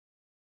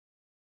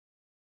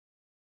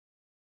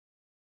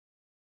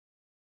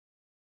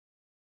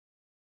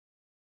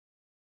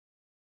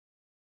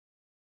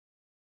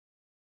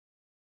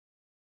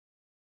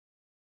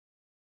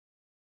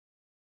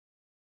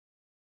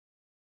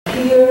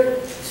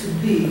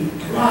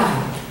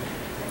cry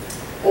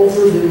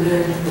over the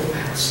land of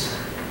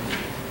Palestine.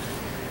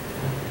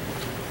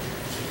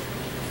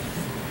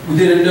 We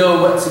didn't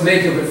know what to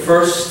make of it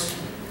first.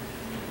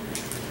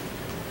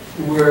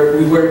 We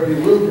were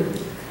bewildered.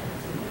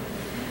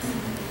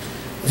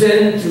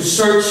 Then, through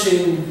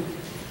searching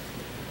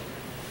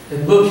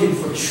and looking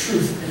for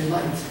truth and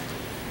light,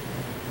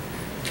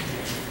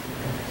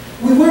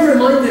 we were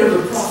reminded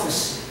of a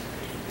prophecy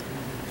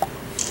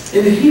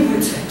in the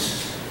Hebrew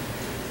text,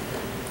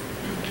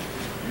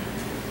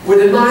 where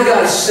the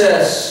Magi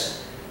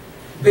says,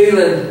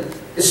 Balaam,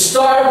 a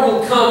star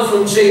will come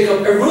from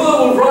Jacob, a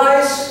ruler will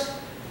rise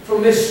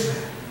from Israel.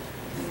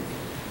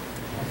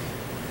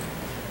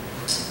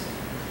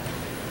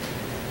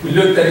 We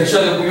looked at each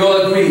other, we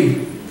all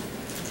agreed.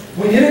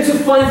 We needed to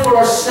find for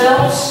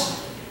ourselves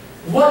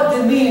what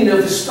the meaning of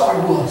the star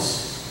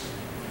was.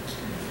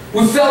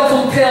 We felt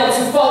compelled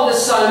to follow the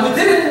sign. We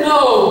didn't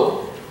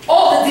know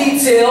all the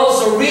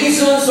details or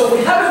reasons, or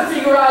we haven't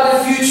figured out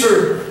the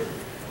future,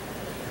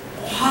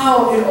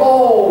 how it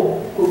all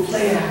will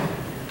play out.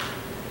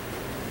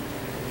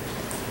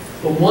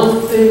 But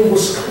one thing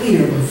was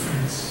clear, my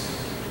friends.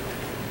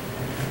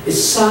 A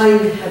sign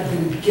had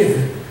been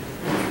given.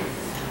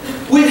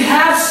 We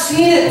have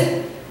seen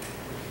it.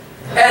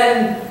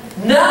 And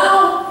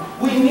now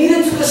we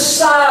needed to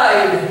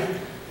decide,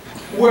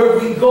 were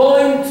we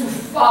going to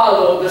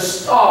follow the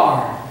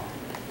star?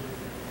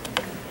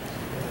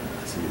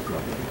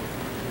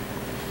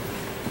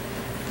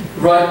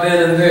 Right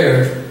then and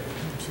there,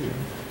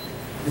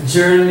 the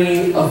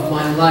journey of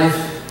my life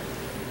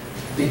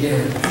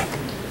began.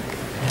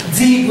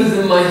 Deep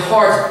within my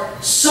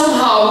heart,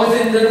 somehow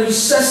within the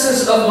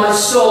recesses of my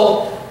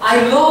soul,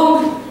 I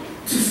longed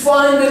to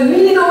find the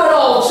meaning of it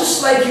all,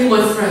 just like you,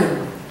 my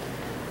friend.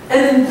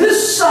 And in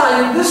this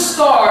sign, this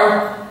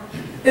star,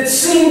 it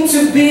seemed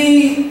to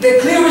be the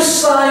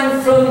clearest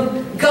sign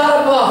from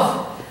God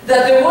above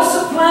that there was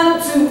a plan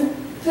to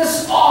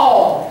this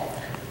all.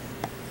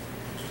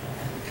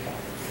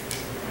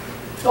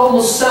 It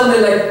almost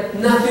sounded like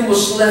nothing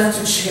was left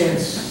to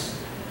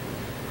chance.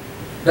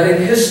 But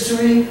in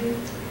history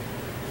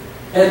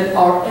and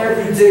our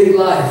everyday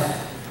life,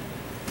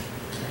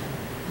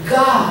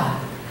 God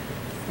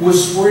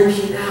was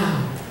working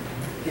out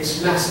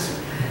His master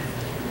plan.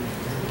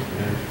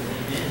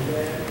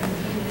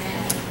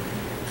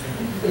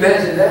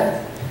 Imagine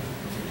that.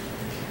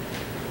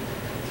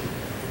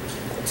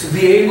 To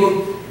be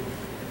able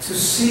to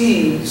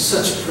see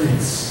such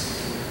Prince.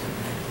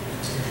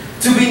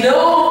 To be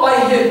known by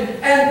Him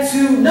and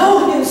to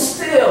know Him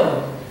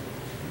still.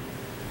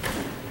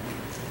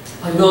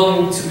 I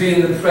long to be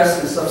in the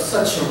presence of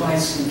such a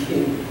rising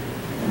King.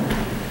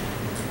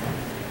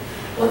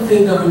 One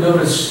thing that we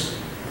noticed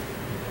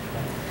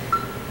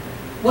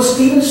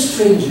was even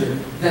stranger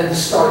than the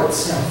star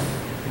itself.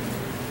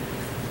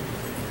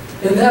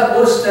 And that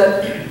was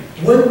that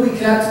when we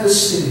got to the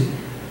city,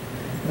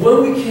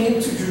 when we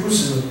came to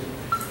Jerusalem,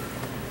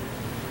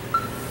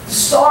 the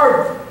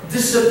star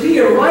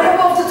disappeared right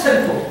above the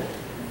temple.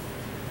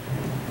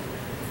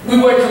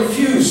 We were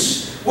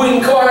confused. We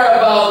inquired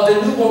about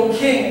the newborn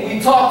king.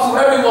 We talked to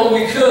everyone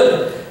we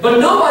could. But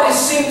nobody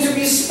seemed to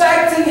be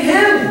expecting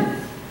Him.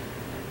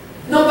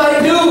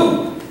 Nobody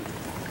knew.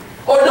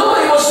 Or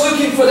nobody was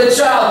looking for the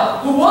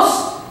child who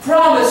was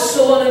promised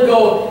so long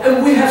ago,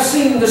 and we have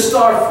seen the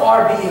star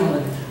far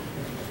beyond.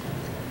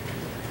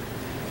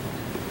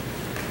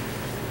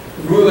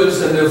 The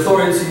rulers and the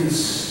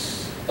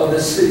authorities of the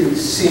city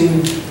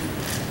seemed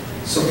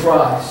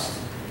surprised.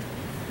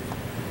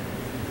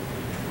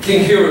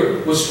 King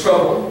Herod was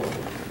troubled,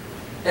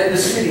 and the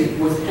city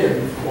with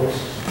him, of course.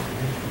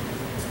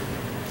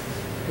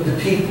 But the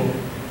people,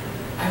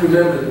 I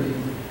remember the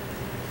people.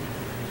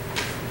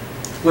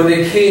 When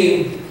they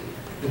came,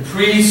 the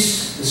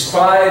priests, the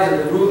scribes,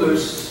 and the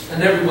rulers,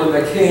 and everyone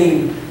that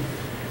came,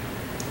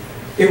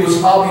 it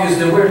was obvious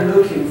they weren't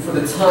looking for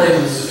the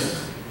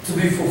times to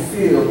be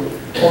fulfilled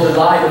or the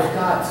light of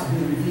God to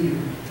be revealed.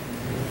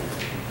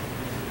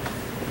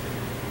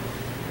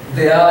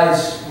 Their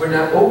eyes were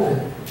not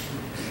open.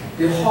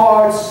 Their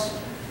hearts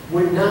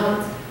were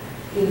not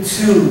in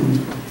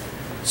tune,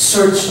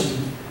 searching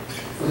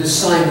for the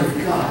sign of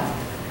God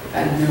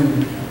at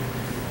noon.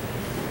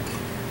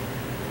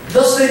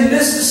 Thus they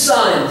missed the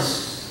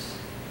signs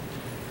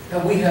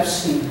that we have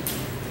seen.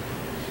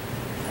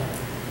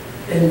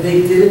 And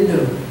they didn't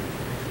know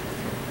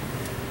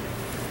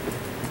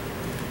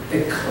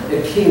that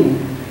a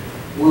king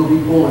will be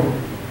born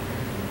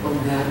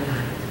on that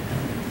night.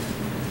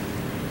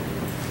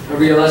 I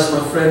realized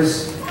my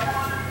friends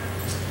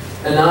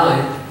and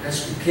I,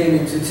 as we came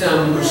into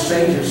town, we were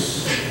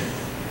strangers.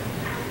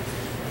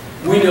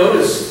 We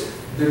noticed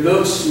the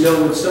looks,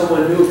 when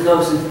someone new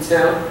comes into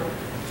town.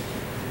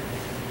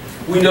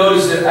 We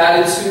noticed their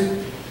attitude.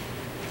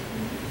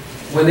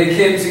 When they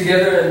came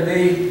together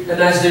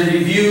and as they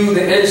reviewed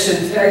the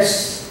ancient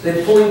texts,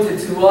 they pointed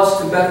to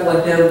us, to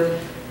Bethlehem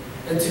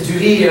and to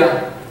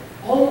Judea,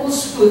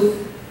 almost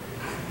with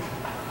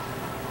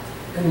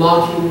a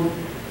mocking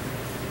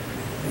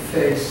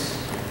face.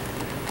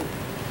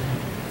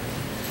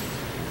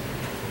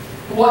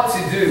 what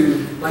to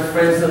do, my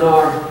friends and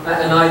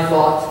I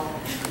thought.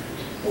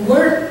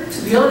 We're,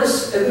 to be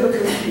honest, a little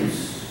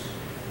confused.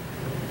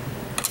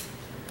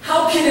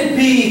 How can it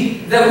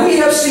be that we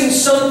have seen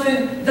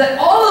something that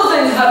all of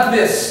them have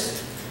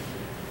missed?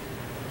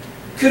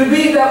 Could it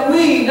be that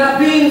we, not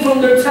being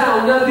from their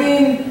town, not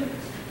being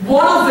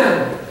one of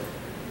them,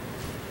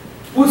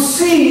 would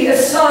see a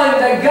sign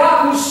that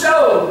God will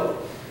show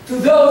to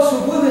those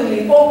who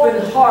willingly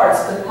open hearts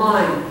and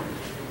mind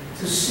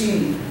to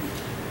see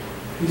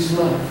His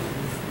love?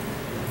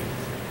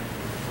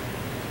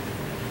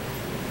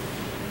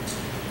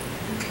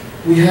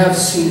 We have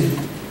seen it,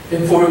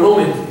 and for a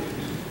moment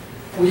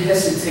we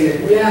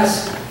hesitated. We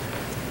asked,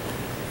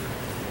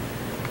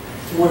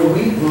 were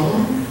we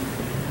wrong?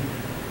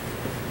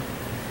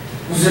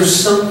 Was there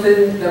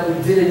something that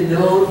we didn't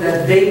know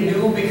that they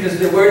knew because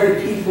they were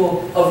the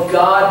people of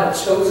God had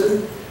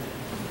chosen?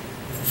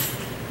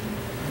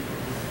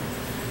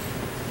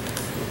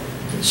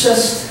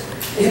 Just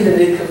in the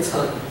nick of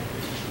time,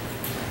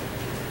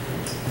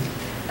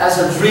 as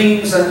our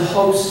dreams and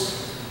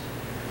hopes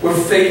were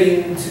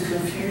fading to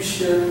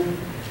confusion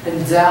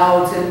and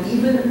doubt and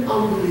even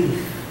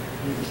unbelief,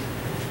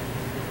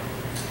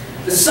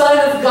 the sign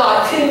of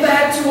God came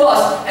back to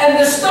us, and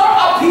the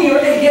star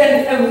appeared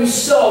again, and we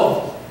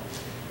saw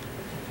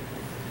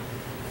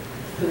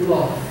the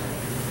love.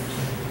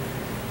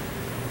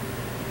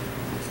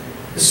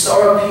 The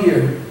star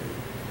appeared.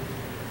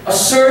 A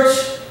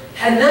search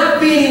had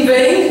not been in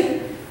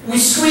vain. We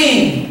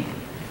screamed.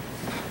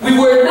 We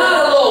were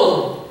not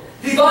alone.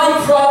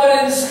 Divine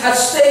providence had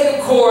stayed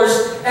the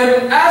course,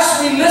 and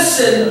as we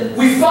listened,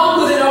 we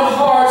found within our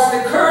hearts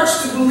the courage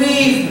to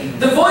believe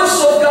the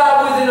voice of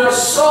God within our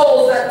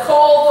souls that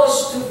called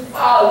us to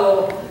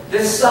follow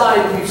the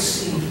sign we've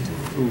seen.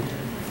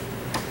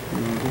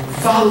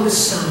 Follow the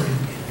sign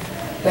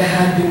that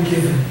had been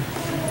given,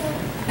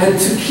 and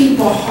to keep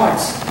our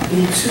hearts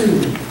in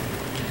tune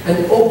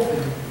and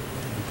open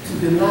to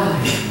the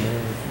light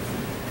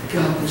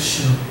God will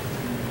show,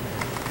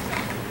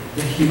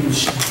 that He will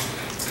show.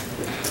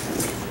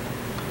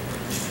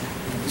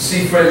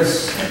 See,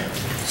 friends,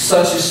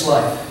 such is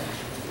life.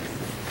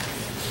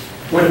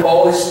 When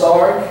all is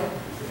dark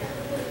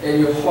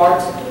and your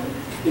heart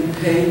in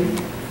pain,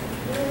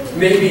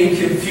 maybe in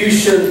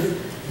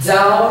confusion,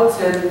 doubt,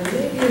 and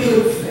maybe a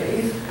little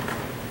faith,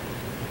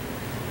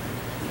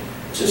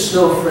 just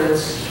know,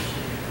 friends,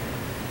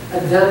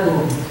 at that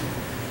moment,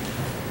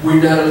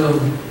 we're not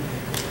alone.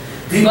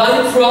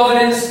 Divine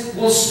providence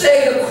will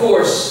stay the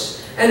course.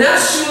 And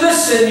as you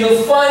listen,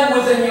 you'll find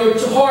within your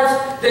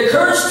heart the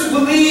courage to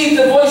believe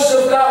the voice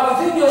of God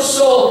within your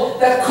soul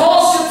that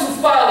calls you to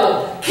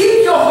follow.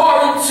 Keep your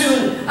heart in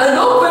tune and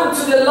open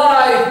to the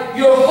light.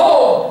 Your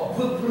hope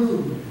will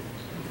bloom.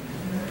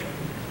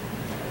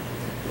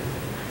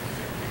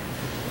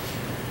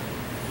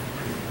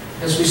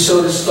 As we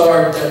saw the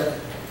star that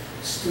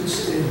stood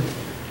still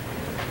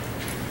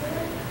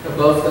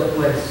above that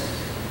place,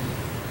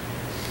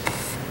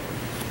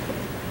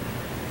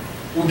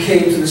 we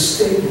came to the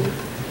stable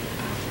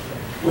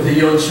where the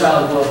young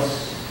child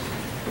was.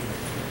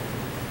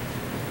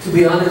 To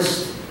be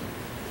honest,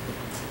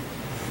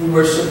 we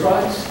were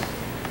surprised.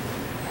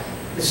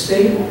 The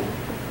stable.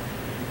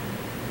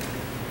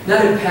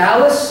 Not a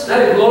palace,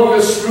 not a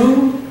glorious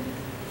room,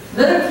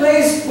 not a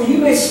place where you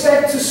may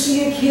expect to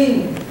see a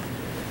king.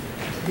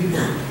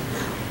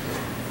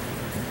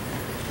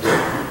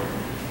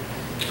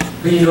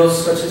 But you know,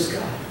 such as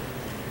God.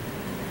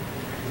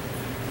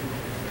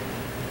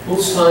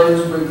 Most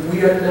times when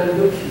we are not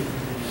looking,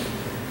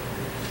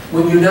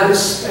 when you're not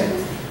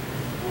expecting,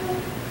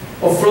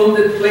 or from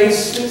the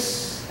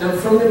places and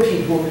from the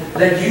people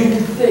that you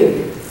would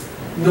think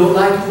no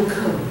light will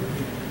come,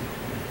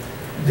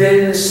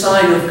 then the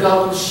sign of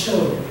God will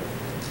show,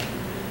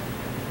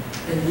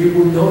 and you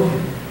will know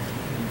Him,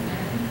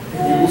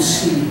 and you will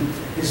see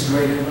His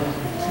greater love.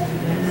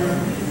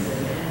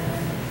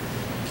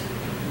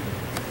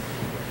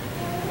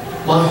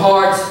 My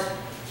heart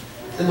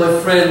and my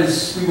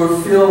friends, we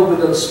were filled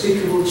with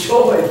unspeakable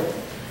joy.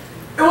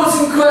 It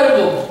was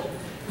incredible.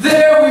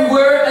 There we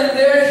were, and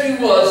there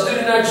He was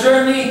during our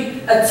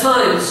journey. At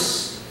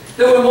times,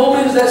 there were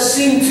moments that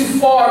seemed too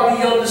far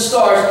beyond the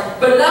stars.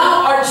 But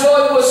now our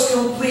joy was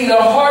complete. Our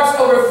hearts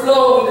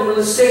overflowed with the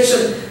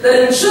realization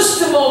that in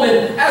just a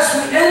moment, as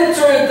we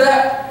enter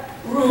that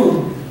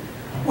room,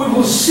 we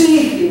will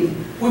see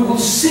Him. We will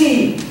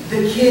see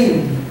the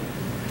King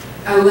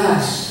at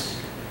last.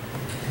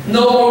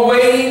 No more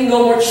waiting,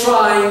 no more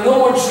trying, no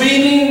more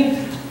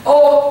dreaming,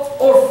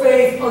 or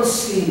faith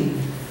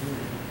unseen.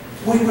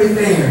 We were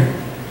there.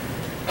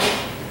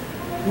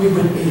 We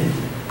went in.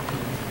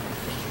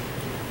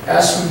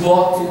 As we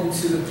walked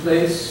into the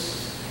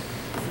place,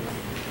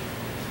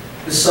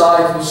 the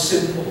sight was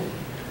simple,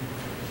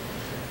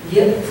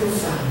 yet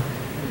profound.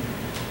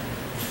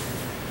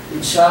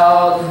 The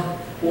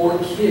child-born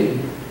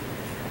King,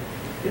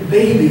 the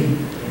baby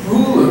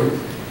ruler,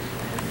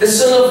 the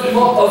Son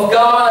of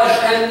God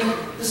and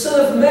the Son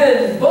of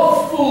Man,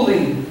 both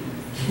fully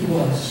He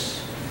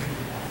was.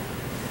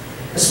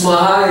 As my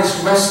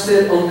eyes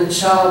rested on the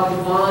child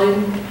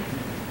divine,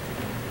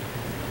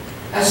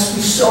 as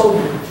we saw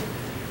him,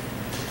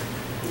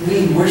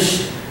 we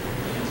worship.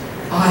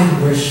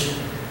 I worship.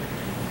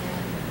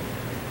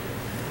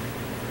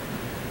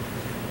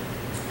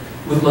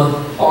 With my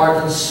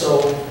heart and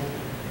soul,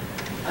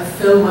 I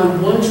felt my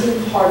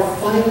wandering heart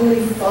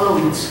finally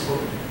found its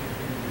home.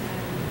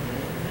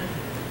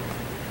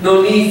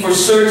 No need for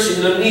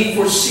searching, no need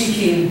for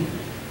seeking,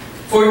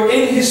 for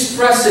in His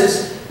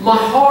presence, my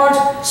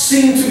heart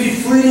seemed to be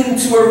fleeting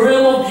to a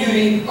realm of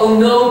beauty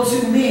unknown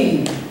to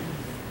me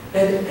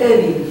and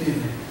any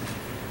living.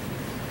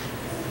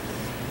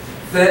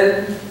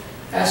 Then,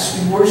 as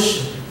we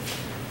worship,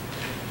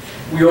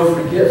 we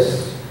offer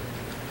gifts.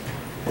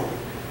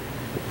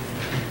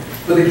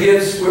 But the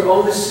gifts were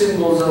only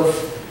symbols of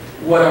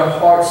what our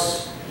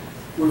hearts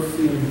were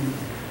feeling.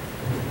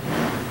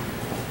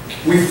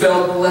 We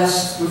felt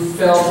blessed, we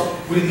felt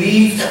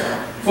relieved,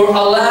 for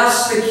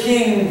alas, the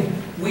King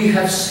we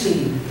have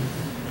seen.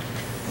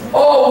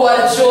 Oh, what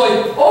a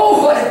joy!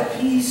 Oh, what a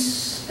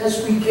peace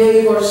as we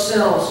gave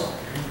ourselves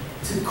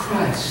to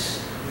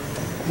Christ,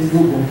 the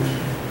newborn King.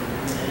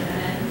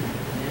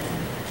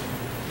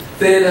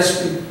 Then,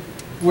 as we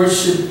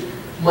worship,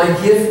 my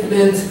gift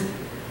meant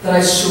that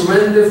I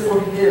surrendered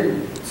for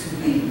Him to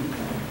be.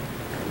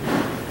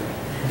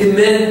 It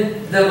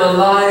meant that my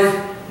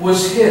life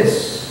was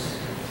His.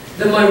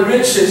 That my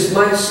riches,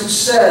 my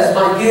success,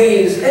 my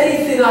gains,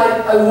 anything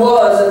I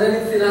was and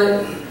anything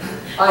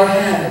I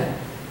had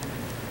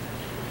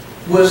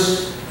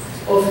was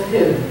of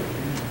Him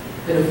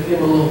and of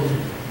Him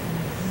alone.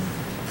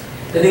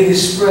 And in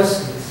His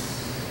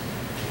presence,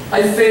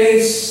 I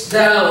face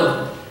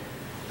down.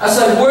 As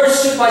I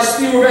worship, my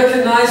spirit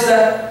recognized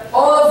that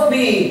all of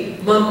me,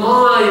 my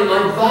mind,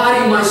 my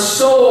body, my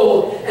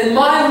soul, and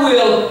my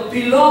will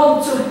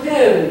belong to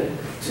Him,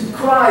 to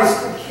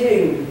Christ the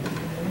King,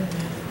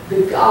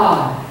 the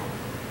God,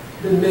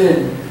 the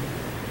man,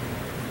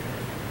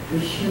 the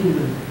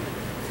human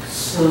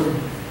Son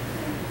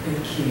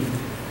and King.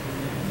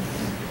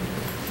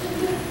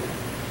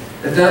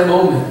 At that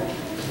moment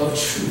of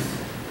truth,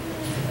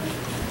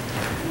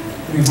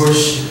 we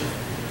worship.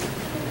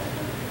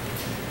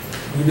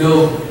 We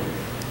know,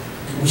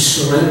 we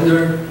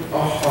surrender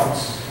our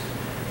hearts.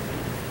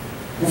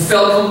 We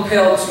felt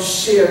compelled to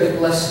share the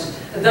blessing.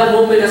 At that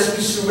moment, as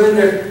we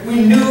surrendered, we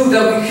knew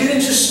that we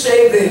couldn't just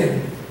stay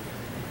there.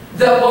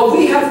 That what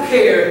we have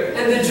cared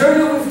and the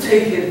journey we've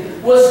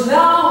taken was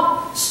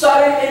now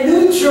starting a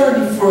new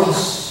journey for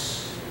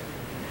us.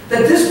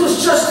 That this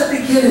was just the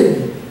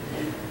beginning.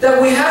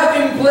 That we have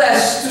been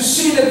blessed to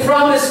see the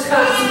promise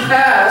come to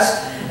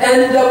pass,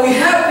 and that we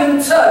have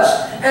been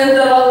touched, and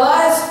that our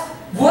lives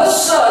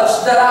was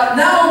such that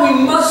now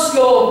we must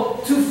go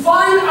to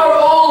find our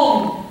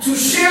own, to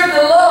share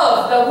the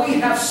love that we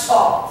have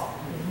sought.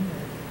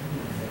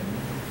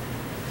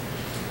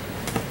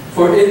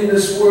 For in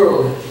this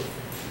world,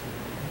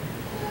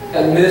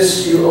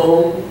 amidst your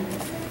own,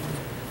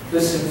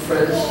 listen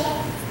friends,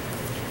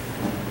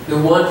 the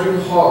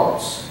wandering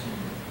hearts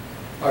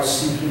are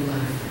seeking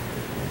life.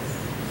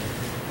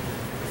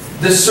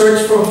 The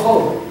search for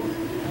hope.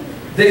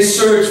 They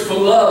search for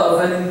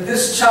love, and in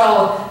this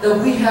child that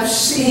we have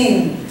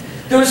seen,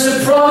 there is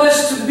a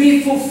promise to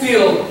be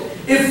fulfilled.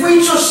 If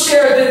we just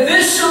share the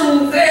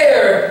vision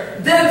there,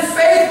 then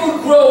faith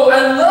will grow,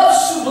 and love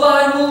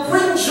sublime will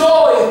bring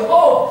joy,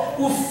 hope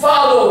will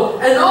follow,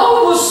 and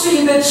all will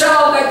see the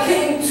child that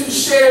came to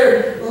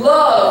share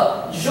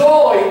love,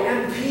 joy,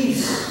 and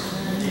peace.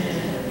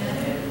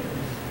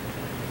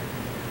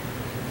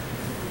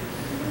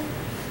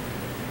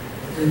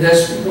 And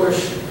as we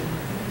worship,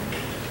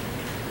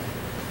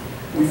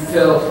 we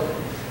felt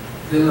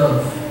the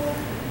love.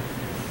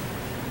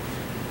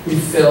 We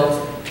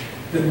felt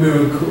the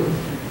miracle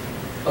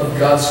of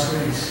God's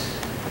grace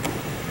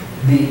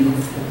being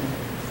unfolded.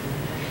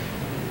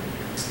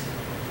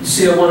 You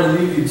see, I want to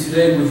leave you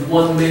today with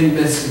one main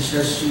message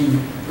as you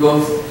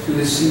go through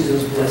the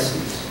season's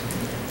blessings.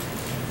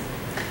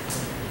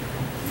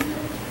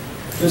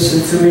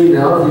 Listen to me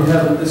now, if you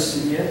haven't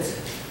listened yet.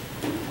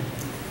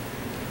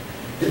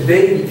 The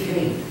baby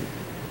came.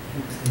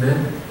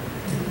 Amen.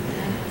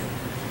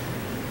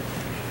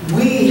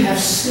 We have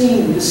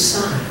seen the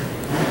sign.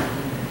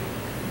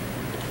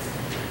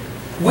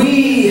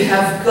 We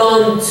have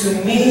gone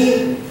to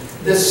meet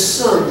the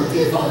Son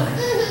divine.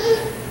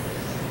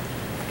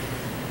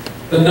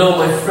 But know,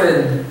 my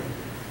friend,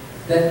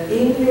 that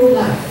in your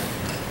life,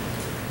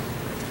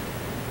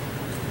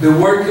 the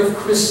work of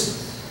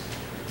Christmas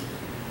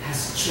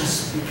has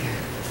just begun.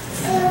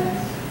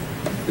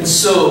 And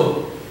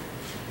so,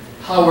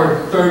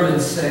 Howard Thurman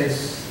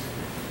says,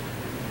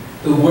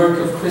 the work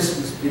of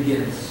Christmas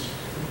begins